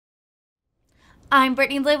I'm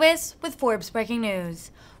Brittany Lewis with Forbes Breaking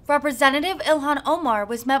News. Representative Ilhan Omar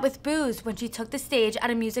was met with boos when she took the stage at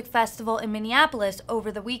a music festival in Minneapolis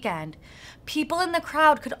over the weekend. People in the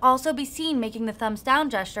crowd could also be seen making the thumbs down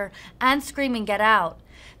gesture and screaming "Get out."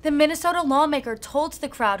 The Minnesota lawmaker told the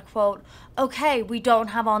crowd, quote, "Okay, we don't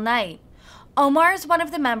have all night." Omar is one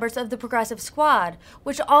of the members of the Progressive Squad,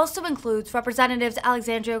 which also includes Representatives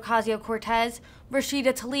Alexandria Ocasio-Cortez,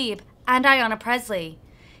 Rashida Tlaib, and Ayanna Pressley.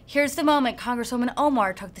 Here's the moment Congresswoman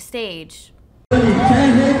Omar took the stage. This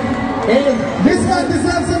man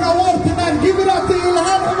deserves an award tonight. Give it up to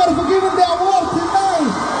Ilhan Omar for giving the award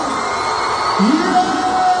tonight. Yeah.